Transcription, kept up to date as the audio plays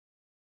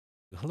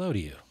Hello to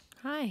you.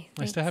 Hi. Nice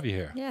Thanks. to have you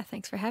here. Yeah,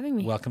 thanks for having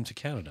me. Welcome to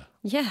Canada.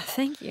 Yeah,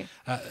 thank you.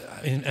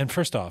 And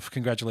first off,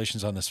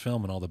 congratulations on this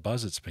film and all the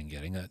buzz it's been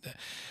getting.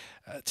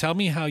 Tell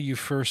me how you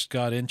first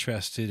got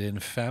interested in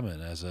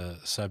FEMEN as a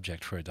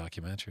subject for a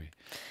documentary.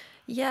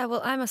 Yeah,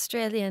 well, I'm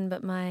Australian,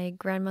 but my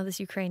grandmother's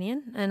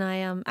Ukrainian, and I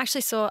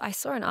actually saw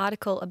an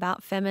article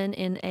about FEMEN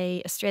in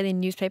a Australian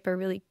newspaper,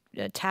 really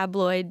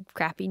tabloid,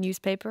 crappy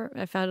newspaper.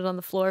 I found it on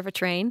the floor of a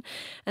train,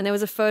 and there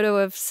was a photo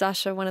of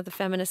Sasha, one of the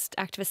feminist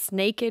activists,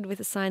 naked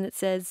with a sign that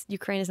says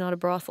 "Ukraine is not a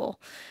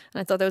brothel."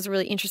 And I thought that was a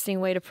really interesting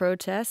way to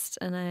protest,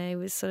 and I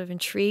was sort of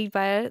intrigued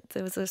by it.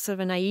 There was a sort of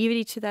a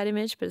naivety to that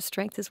image, but a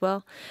strength as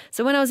well.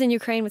 So when I was in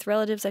Ukraine with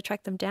relatives, I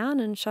tracked them down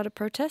and shot a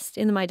protest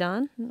in the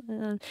Maidan,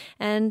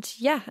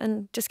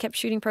 and just kept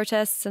shooting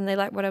protests, and they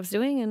liked what I was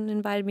doing and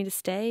invited me to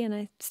stay, and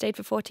I stayed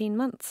for 14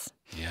 months.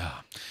 Yeah.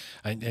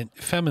 And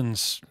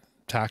FEMEN's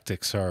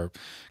tactics are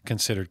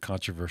considered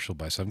controversial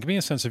by some. Give me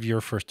a sense of your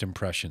first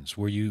impressions.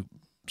 Were you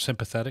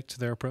sympathetic to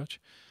their approach?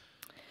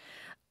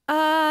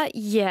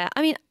 Yeah.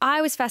 I mean,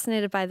 I was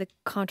fascinated by the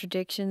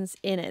contradictions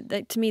in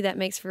it. To me, that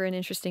makes for an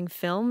interesting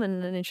film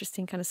and an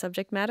interesting kind of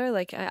subject matter.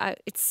 Like,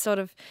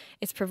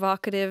 it's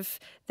provocative.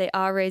 They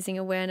are raising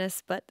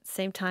awareness, but at the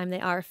same time, they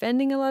are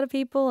offending a lot of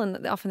people.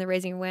 And often they're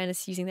raising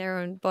awareness using their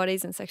own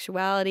bodies and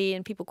sexuality,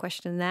 and people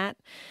question that.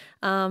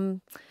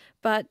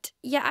 But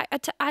yeah,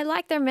 I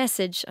like their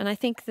message, and I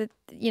think that,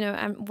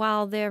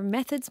 while their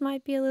methods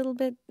might be a little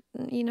bit,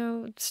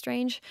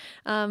 strange,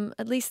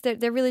 at least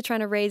they're really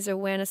trying to raise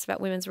awareness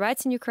about women's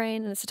rights in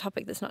Ukraine, and it's a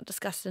topic that's not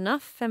discussed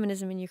enough.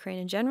 Feminism in Ukraine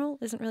in general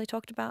isn't really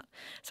talked about.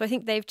 So I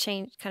think they've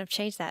changed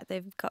that.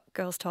 They've got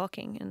girls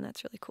talking, and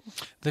that's really cool.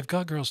 They've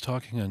got girls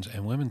talking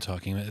and women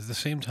talking. At the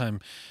same time,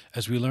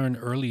 as we learn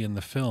early in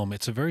the film,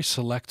 it's a very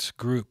select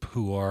group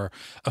who are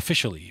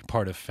officially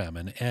part of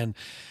FEMEN. And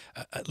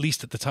at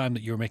least at the time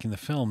that you were making the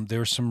film, there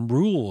are some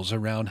rules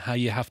around how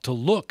you have to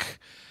look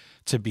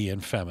to be in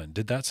FEMEN.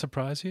 Did that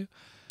surprise you?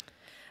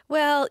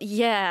 Well,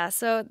 yeah.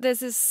 So there's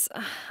this,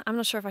 I'm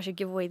not sure if I should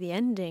give away the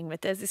ending,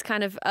 but there's this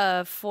kind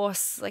of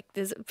force, like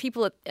there's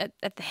people at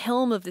the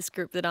helm of this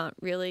group that aren't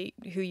really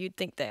who you'd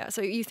think they are.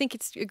 So you think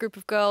it's a group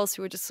of girls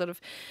who are just sort of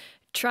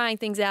trying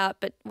things out.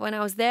 But when I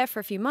was there for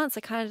a few months,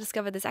 I kind of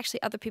discovered there's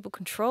actually other people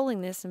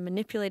controlling this and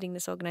manipulating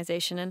this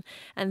organization.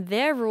 And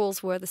their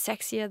rules were the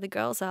sexier the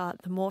girls are,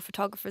 the more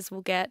photographers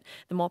will get,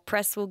 the more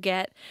press will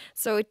get.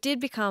 So it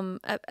did become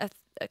a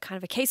kind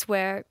of a case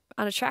where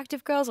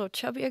unattractive girls or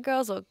chubbier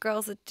girls or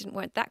girls that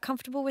weren't that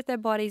comfortable with their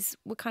bodies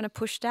were kind of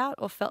pushed out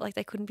or felt like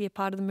they couldn't be a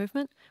part of the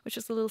movement, which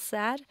was a little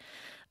sad.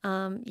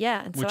 And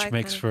so Which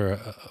makes for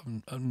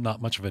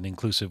not much of an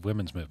inclusive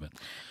women's movement.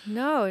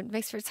 No,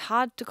 it's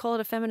hard to call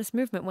it a feminist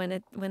movement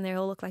when they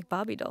all look like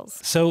Barbie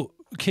dolls. So,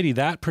 Kitty,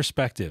 that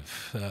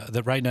perspective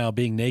that right now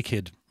being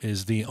naked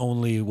is the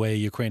only way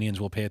Ukrainians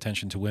will pay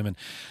attention to women,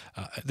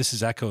 this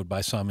is echoed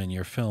by some in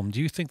your film.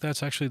 Do you think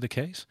that's actually the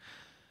case?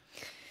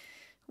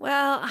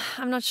 Well,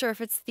 I'm not sure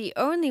if it's the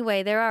only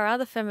way. There are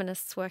other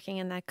feminists working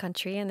in that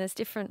country, and there's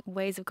different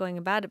ways of going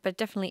about it, but it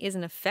definitely is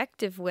an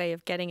effective way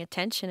of getting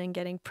attention and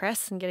getting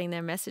press and getting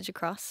their message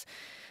across.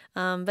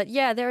 But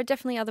yeah, there are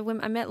definitely other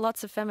women. I met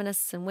lots of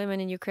feminists and women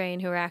in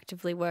Ukraine who are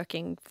actively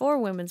working for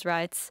women's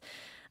rights.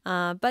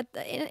 But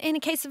in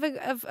a case of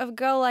a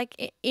girl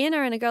like Inna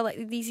and a girl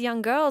like these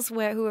young girls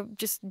who are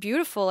just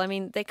beautiful, I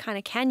mean, they kind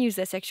of can use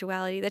their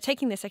sexuality. They're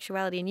taking their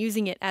sexuality and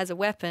using it as a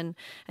weapon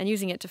and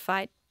using it to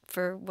fight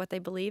for what they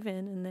believe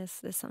in, and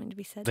there's something to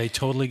be said. They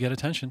totally get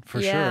attention,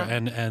 for sure.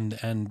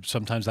 And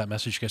sometimes that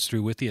message gets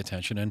through with the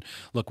attention. And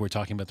look, we're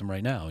talking about them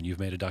right now, and you've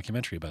made a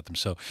documentary about them.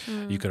 So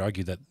you could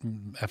argue that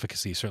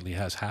efficacy certainly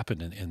has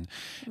happened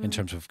in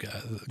terms of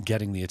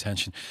getting the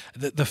attention.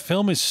 The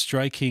film is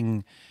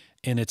striking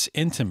in its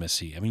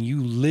intimacy. I mean,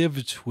 you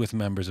lived with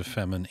members of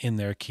FEMEN in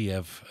their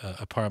Kiev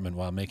apartment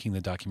while making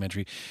the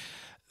documentary.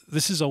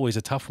 This is always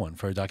a tough one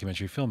for a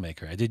documentary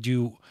filmmaker.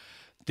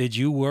 Did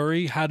you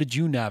worry? How did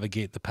you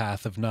navigate the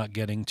path of not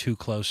getting too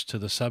close to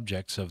the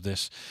subjects of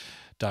this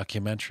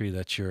documentary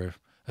that you're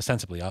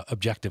ostensibly,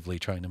 objectively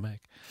trying to make?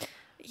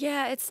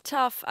 Yeah, it's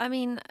tough. I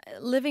mean,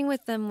 living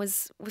with them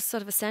was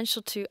sort of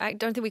essential to. I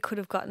don't think we could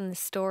have gotten this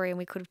story, and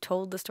we could have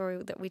told the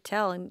story that we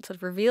tell and sort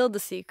of revealed the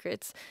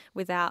secrets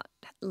without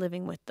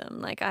living with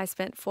them. Like, I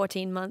spent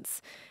 14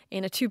 months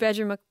in a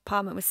 2-bedroom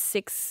apartment with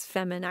 6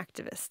 FEMEN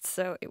activists,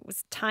 so it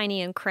was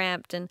tiny and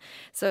cramped, and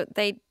so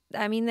they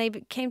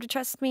came to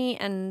trust me,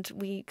 and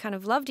we kind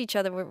of loved each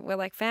other. We're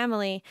like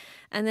family.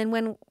 And then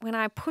when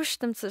I pushed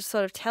them to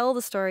sort of tell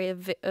the story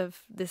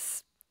of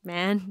this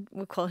man,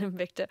 we'll call him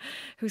Victor,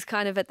 who's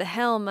kind of at the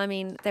helm, I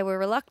mean, they were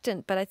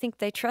reluctant, but I think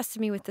they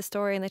trusted me with the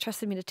story, and they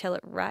trusted me to tell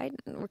it right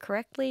or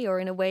correctly,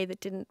 or in a way that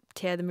didn't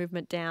tear the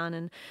movement down,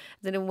 and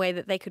in a way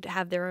that they could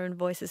have their own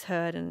voices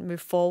heard and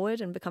move forward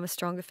and become a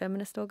stronger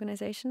feminist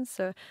organization.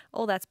 So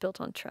all that's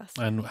built on trust.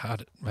 And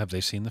have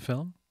they seen the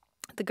film?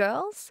 The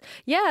girls?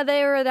 Yeah,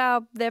 they were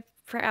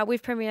at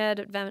we've premiered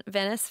at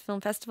Venice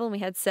Film Festival, and we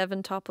had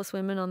 7 topless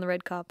women on the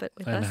red carpet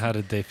with us. And how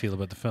did they feel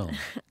about the film?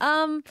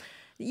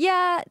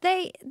 Yeah,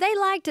 they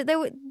liked it.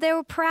 They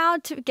were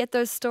proud to get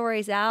those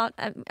stories out.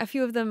 A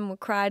few of them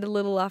cried a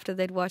little after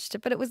they'd watched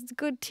it, but it was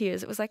good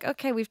tears. It was like,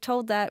 okay, we've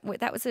told that.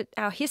 That was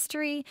our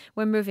history.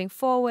 We're moving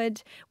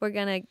forward. We're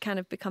going to kind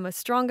of become a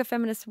stronger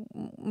feminist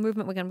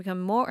movement. We're going to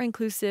become more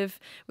inclusive.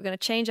 We're going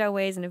to change our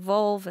ways and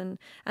evolve. And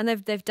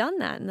they've done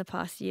that in the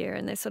past year,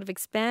 and they're sort of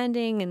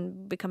expanding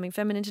and becoming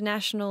Femen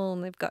International,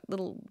 and they've got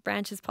little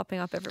branches popping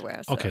up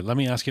everywhere. So. Okay, let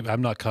me ask you.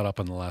 I'm not caught up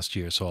on the last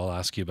year, so I'll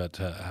ask you about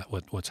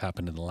what's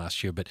happened in the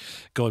last year. But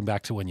going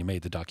back to when you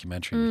made the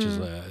documentary, which is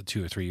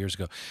 2 or 3 years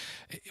ago,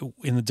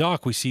 in the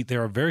doc we see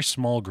they're a very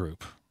small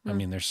group. I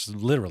mean, there's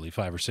literally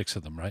 5 or 6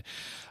 of them, right?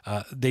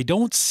 They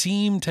don't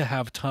seem to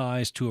have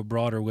ties to a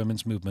broader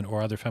women's movement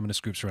or other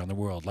feminist groups around the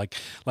world, like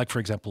for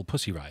example,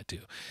 Pussy Riot do.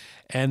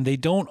 And they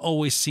don't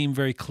always seem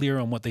very clear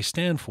on what they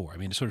stand for. I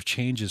mean, it sort of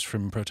changes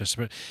from protest.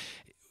 But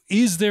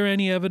is there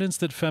any evidence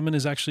that FEMEN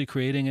is actually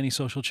creating any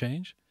social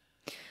change?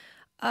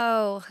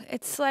 Oh,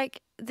 it's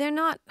like they're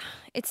not.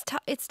 It's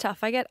tough. It's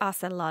tough. I get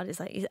asked that a lot.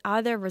 Is like,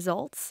 are there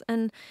results?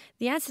 And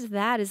the answer to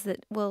that is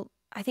that, well,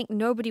 I think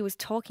nobody was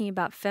talking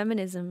about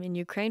feminism in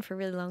Ukraine for a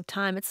really long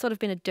time. It's sort of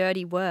been a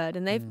dirty word,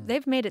 and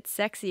they've made it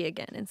sexy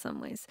again in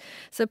some ways.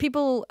 So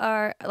people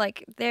are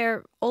like,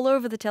 they're all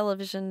over the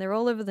television, they're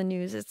all over the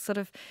news. It's sort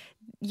of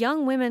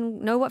young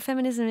women know what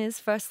feminism is,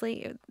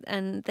 firstly,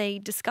 and they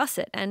discuss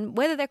it. And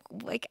whether they're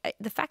like,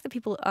 the fact that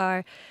people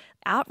are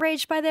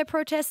outraged by their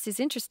protests is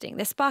interesting.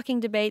 They're sparking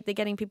debate. They're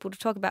getting people to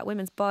talk about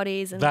women's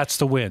bodies. And that's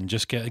the win,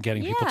 just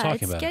getting people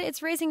talking about it.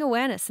 It's raising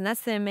awareness, and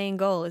that's their main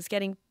goal, is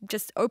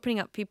just opening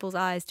up people's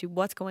eyes to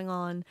what's going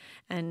on,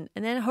 and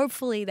then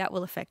hopefully that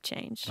will affect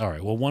change. All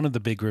right. Well, one of the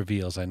big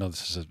reveals, I know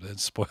this is a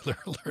spoiler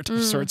alert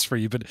of sorts for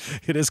you, but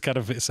it is kind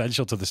of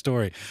essential to the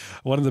story.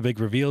 One of the big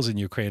reveals in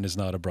Ukraine is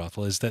not a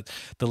brothel, is that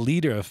the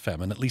leader of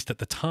FEMEN, at least at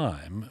the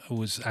time,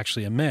 was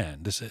actually a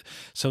man.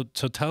 So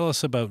tell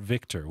us about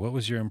Victor. What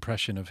was your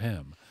impression of him?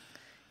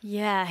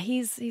 Yeah,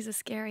 he's a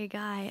scary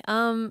guy.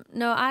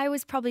 No, I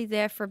was probably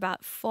there for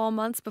about 4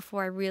 months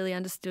before I really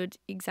understood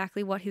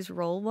exactly what his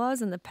role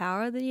was and the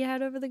power that he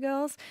had over the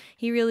girls.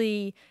 He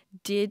really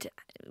did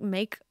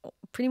make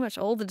pretty much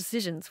all the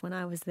decisions when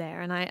I was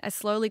there, and I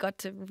slowly got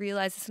to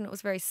realize this, and it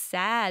was very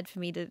sad for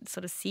me to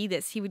sort of see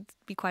this. He would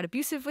be quite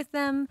abusive with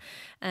them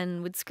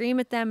and would scream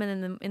at them,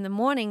 and in the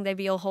morning they'd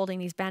be all holding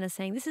these banners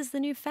saying, "This is the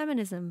new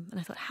feminism." And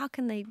I thought, how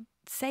can they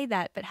say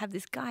that but have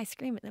this guy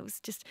scream it?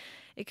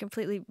 It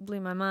completely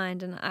blew my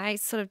mind, and I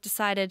sort of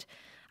decided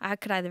I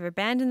could either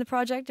abandon the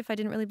project if I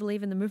didn't really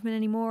believe in the movement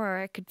anymore, or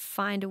I could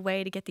find a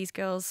way to get these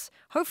girls,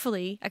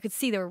 hopefully I could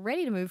see they were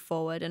ready to move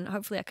forward, and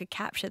hopefully I could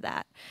capture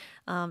that.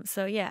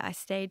 So yeah, I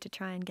stayed to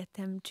try and get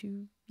them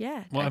to,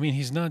 yeah. Well, I mean,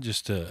 he's not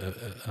just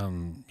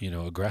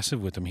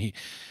aggressive with them.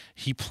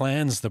 He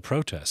plans the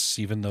protests,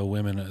 even though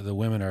the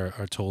women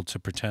are told to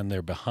pretend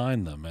they're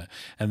behind them,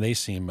 and they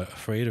seem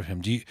afraid of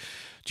him. Do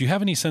you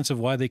have any sense of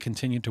why they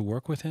continue to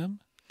work with him?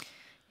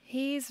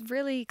 He's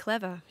really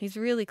clever. He's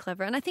really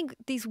clever. And I think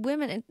these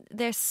women,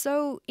 they're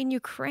so, in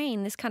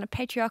Ukraine, this kind of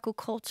patriarchal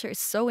culture is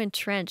so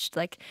entrenched.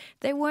 Like,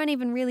 they weren't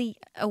even really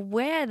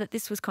aware that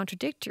this was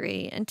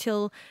contradictory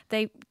until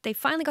they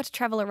finally got to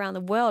travel around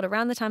the world.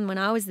 Around the time when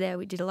I was there,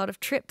 we did a lot of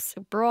trips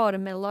abroad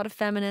and met a lot of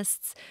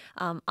feminists.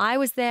 I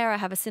was there. I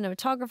have a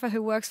cinematographer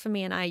who works for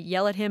me, and I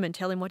yell at him and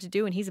tell him what to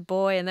do, and he's a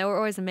boy, and they were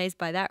always amazed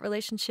by that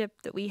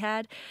relationship that we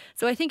had.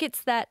 So I think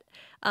it's that...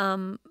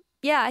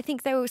 yeah, I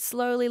think they were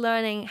slowly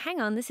learning,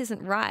 hang on, this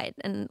isn't right.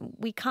 And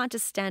we can't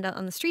just stand out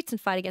on the streets and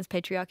fight against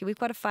patriarchy. We've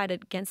got to fight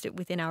against it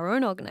within our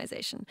own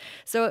organization.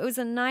 So it was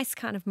a nice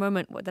kind of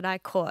moment that I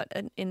caught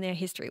in their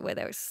history where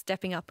they were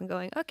stepping up and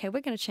going, okay,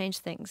 we're going to change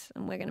things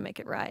and we're going to make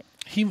it right.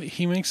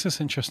 He makes this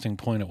interesting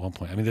point at one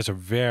point. I mean, there's a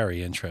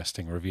very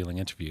interesting, revealing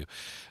interview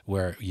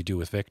where you do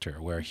with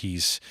Victor, where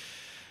he's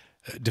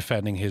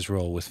defending his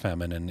role with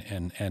FEMEN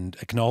and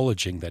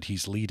acknowledging that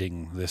he's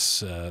leading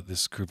this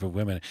group of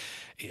women.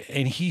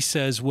 And he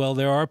says, well,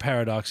 there are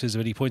paradoxes,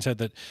 but he points out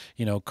that,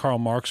 Karl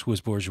Marx was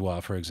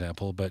bourgeois, for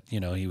example, but,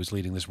 he was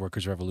leading this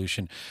workers'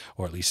 revolution,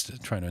 or at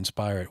least trying to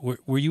inspire it.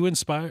 Were you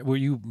inspired? Were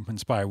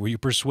you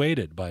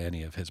persuaded by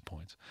any of his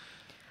points?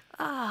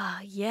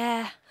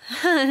 Yeah.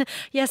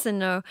 Yes and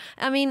no.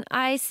 I mean,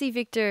 I see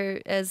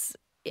Victor as...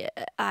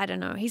 I don't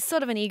know. He's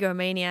sort of an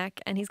egomaniac,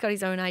 and he's got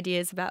his own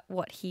ideas about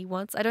what he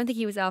wants. I don't think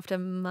he was after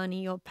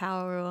money or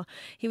power,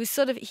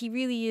 he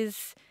really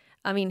is,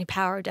 I mean,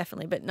 power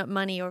definitely, but not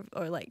money or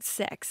like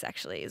sex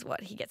actually is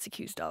what he gets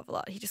accused of a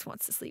lot. He just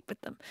wants to sleep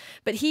with them.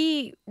 But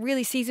he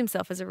really sees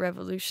himself as a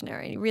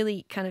revolutionary. He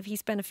really he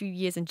spent a few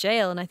years in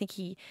jail, and I think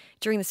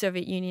during the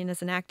Soviet Union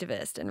as an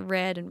activist, and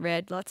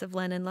read lots of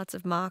Lenin, lots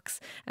of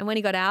Marx. And when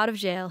he got out of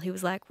jail, he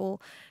was like,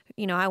 well,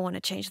 I want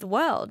to change the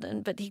world.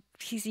 But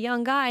he's a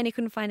young guy, and he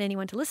couldn't find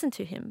anyone to listen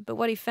to him. But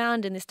what he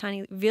found in this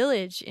tiny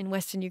village in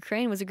Western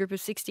Ukraine was a group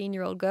of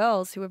 16-year-old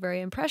girls who were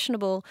very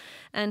impressionable,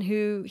 and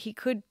who he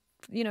could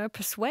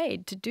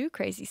persuade to do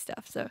crazy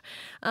stuff. So,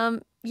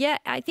 yeah,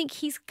 I think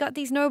he's got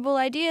these noble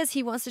ideas.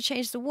 He wants to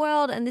change the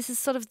world, and this is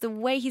sort of the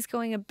way he's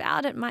going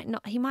about it.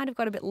 He might have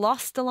got a bit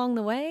lost along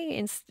the way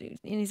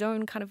in his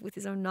own kind of with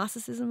his own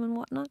narcissism and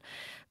whatnot.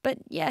 But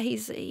yeah,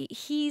 he's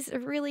a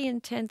really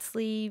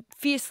intensely,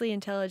 fiercely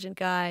intelligent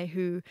guy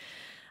who.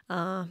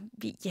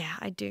 Yeah,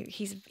 I do.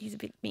 He's a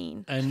bit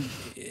mean. And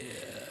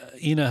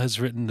Ina has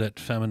written that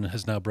FEMEN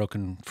has now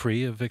broken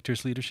free of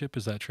Victor's leadership.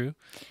 Is that true?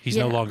 He's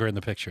no longer in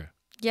the picture.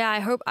 Yeah,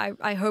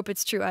 I hope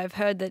it's true. I've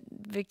heard that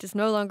Victor's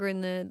no longer in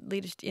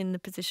the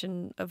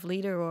position of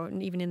leader or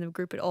even in the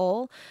group at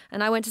all.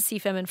 And I went to see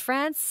FEMEN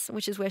France,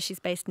 which is where she's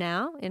based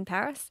now in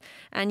Paris.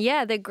 And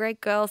yeah, they're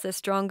great girls. They're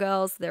strong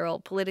girls. They're all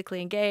politically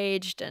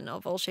engaged and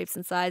of all shapes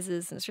and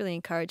sizes. And it's really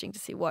encouraging to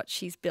see what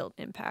she's built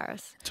in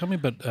Paris. Tell me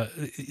about,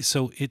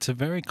 so it's a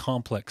very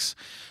complex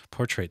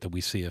portrait that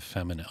we see of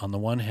FEMEN. On the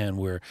one hand,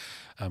 we're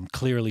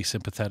clearly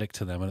sympathetic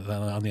to them. And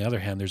on the other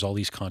hand, there's all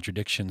these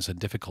contradictions and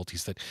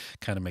difficulties that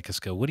kind of make us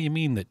go, what do you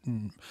mean that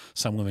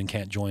some women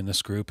can't join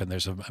this group and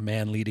there's a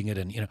man leading it?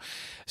 And,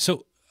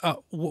 so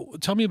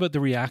tell me about the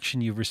reaction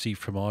you've received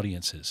from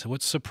audiences.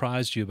 What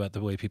surprised you about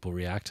the way people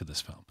react to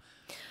this film?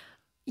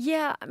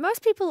 Yeah,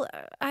 most people,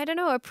 I don't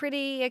know, are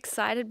pretty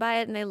excited by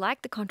it, and they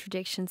like the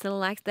contradictions. They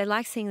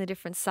like seeing the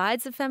different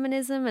sides of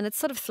feminism, and it's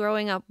sort of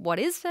throwing up what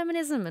is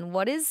feminism and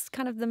what is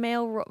kind of the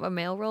male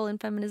role in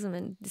feminism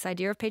and this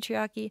idea of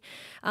patriarchy.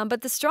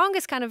 But the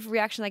strongest kind of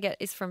reaction I get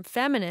is from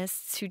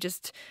feminists who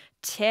just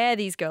tear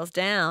these girls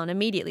down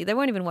immediately. They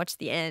won't even watch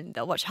the end.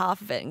 They'll watch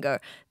half of it and go,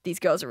 these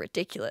girls are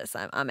ridiculous.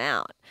 I'm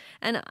out.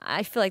 And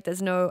I feel like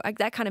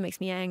that kind of makes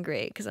me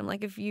angry because I'm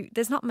like,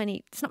 there's not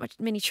many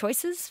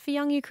choices for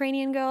young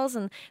Ukrainian girls.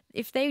 And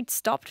if they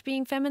stopped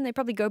being feminine, they'd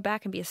probably go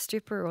back and be a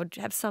stripper or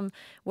have some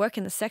work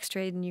in the sex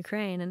trade in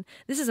Ukraine. And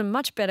this is a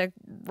much better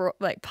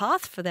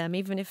path for them,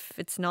 even if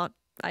it's not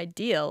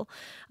ideal.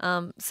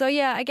 So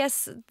yeah, I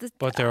guess.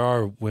 But there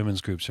are women's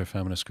groups or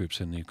feminist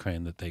groups in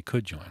Ukraine that they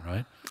could join,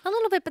 right? A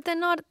little bit, but they're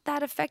not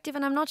that effective,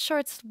 and I'm not sure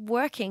it's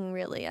working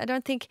really.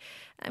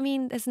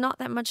 There's not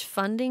that much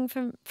funding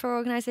for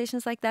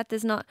organizations like that.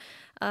 There's not.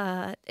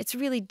 It's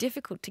really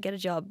difficult to get a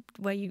job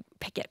where you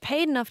get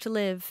paid enough to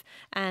live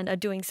and are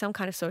doing some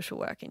kind of social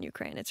work in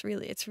Ukraine. It's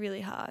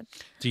really hard.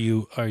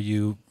 Are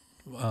you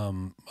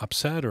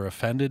upset or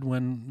offended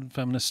when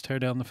feminists tear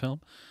down the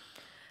film?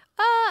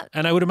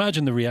 And I would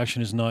imagine the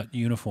reaction is not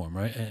uniform,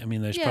 right? I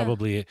mean, there's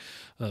probably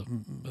a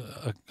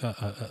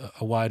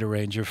wider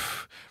range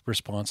of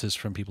responses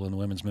from people in the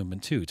women's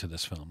movement too to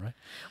this film, right?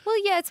 Well,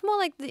 yeah, it's more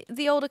like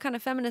the older kind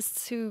of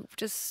feminists who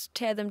just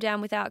tear them down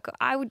without.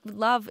 I would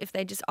love if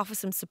they just offer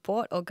some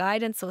support or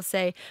guidance or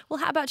say, well,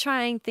 how about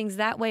trying things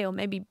that way, or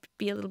maybe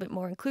be a little bit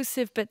more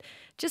inclusive. But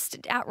just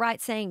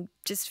outright saying,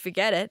 just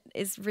forget it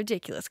is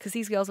ridiculous because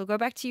these girls will go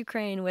back to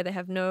Ukraine where they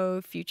have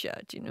no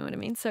future. Do you know what I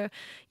mean? So,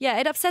 yeah,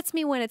 it upsets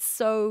me when it's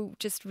so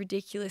just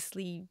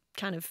ridiculously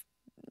kind of,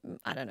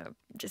 I don't know,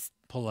 just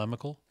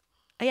polemical.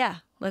 Yeah,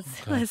 let's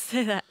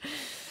say that.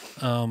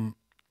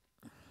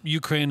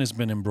 Ukraine has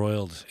been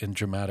embroiled in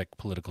dramatic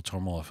political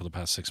turmoil for the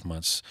past 6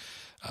 months.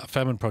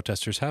 FEMEN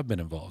protesters have been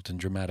involved in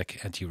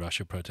dramatic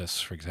anti-Russia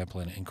protests, for example,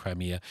 in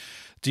Crimea.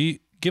 Do you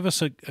give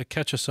us a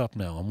catch us up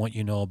now on what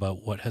you know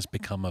about what has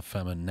become of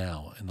FEMEN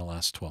now in the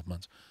last 12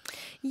 months?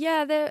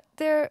 Yeah,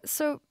 they're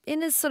so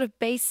in is sort of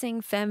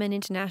basing FEMEN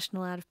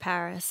International out of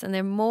Paris, and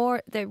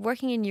they're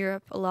working in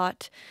Europe a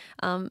lot.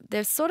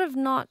 They're sort of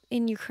not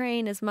in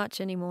Ukraine as much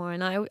anymore,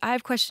 and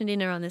I've questioned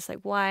Ina on this, like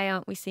why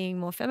aren't we seeing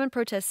more FEMEN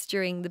protests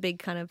during the big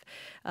kind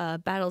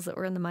of battles that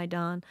were in the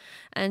Maidan?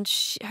 And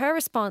her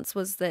response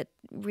was that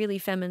really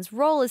FEMEN's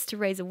role is to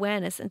raise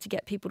awareness and to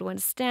get people to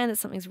understand that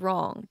something's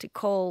wrong, to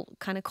call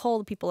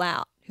the people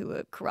out who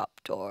are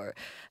corrupt or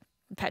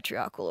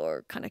patriarchal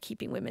or kind of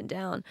keeping women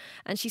down.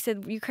 And she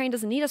said, Ukraine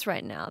doesn't need us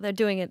right now. They're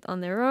doing it on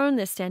their own.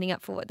 They're standing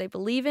up for what they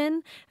believe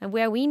in. And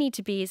where we need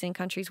to be is in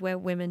countries where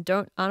women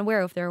aren't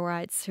aware of their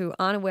rights, who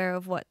aren't aware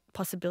of what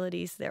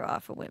possibilities there are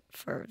for women,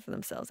 for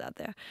themselves out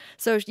there.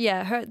 So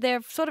yeah,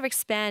 they're sort of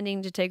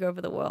expanding to take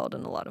over the world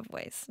in a lot of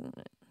ways.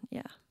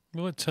 Yeah.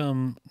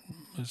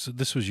 So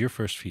this was your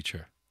first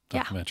feature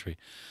documentary.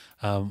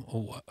 Yeah.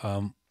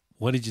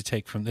 What did you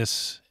take from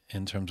this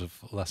in terms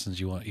of lessons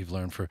you've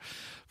learned for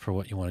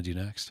what you want to do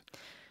next?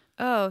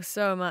 Oh,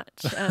 so much.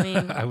 I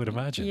mean, I would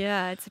imagine.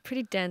 Yeah, it's a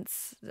pretty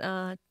dense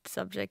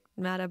subject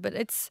matter, but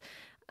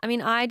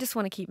I just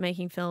want to keep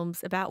making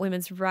films about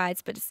women's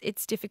rights, but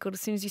it's difficult.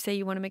 As soon as you say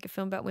you want to make a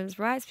film about women's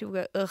rights, people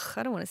go, ugh,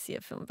 I don't want to see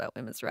a film about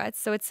women's rights.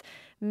 So it's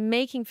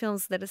making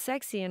films that are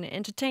sexy and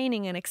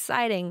entertaining and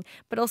exciting,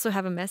 but also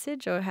have a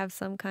message or have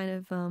some kind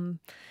of,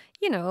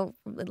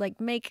 like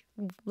make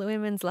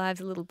women's lives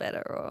a little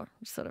better or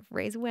sort of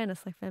raise awareness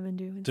like FEMEN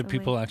do. Do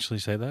people actually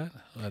say that?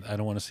 I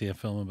don't want to see a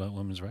film about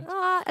women's rights?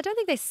 I don't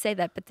think they say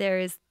that, but there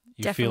is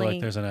definitely. You feel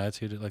like there's an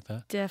attitude like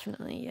that?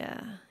 Definitely,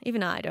 yeah.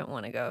 Even I don't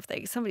want to go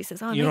if somebody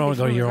says, oh, you don't want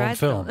to go to your own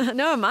film.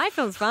 No, my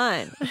film's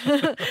fine.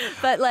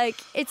 But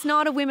it's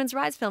not a women's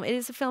rights film. It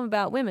is a film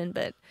about women,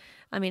 but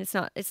I mean,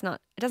 it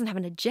doesn't have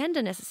an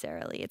agenda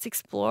necessarily. It's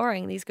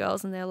exploring these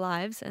girls and their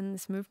lives and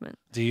this movement.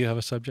 Do you have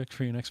a subject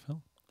for your next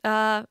film?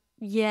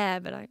 Yeah,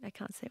 but I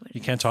can't say what it is.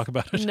 You can't talk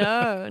about it?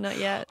 No, not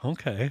yet.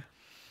 Okay.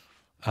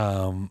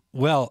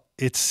 Well,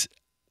 it's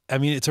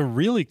a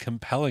really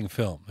compelling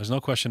film. There's no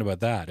question about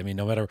that. I mean,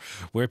 no matter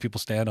where people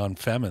stand on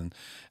FEMEN,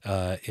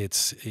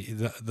 it's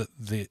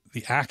the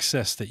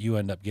access that you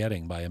end up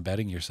getting by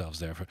embedding yourselves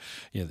there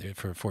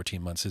for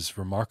 14 months is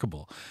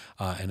remarkable,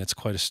 and it's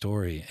quite a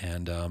story.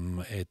 And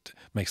it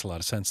makes a lot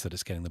of sense that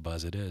it's getting the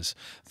buzz it is.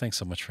 Thanks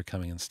so much for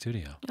coming in the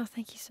studio. Oh,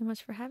 thank you so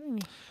much for having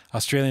me.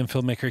 Australian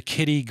filmmaker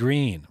Kitty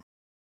Green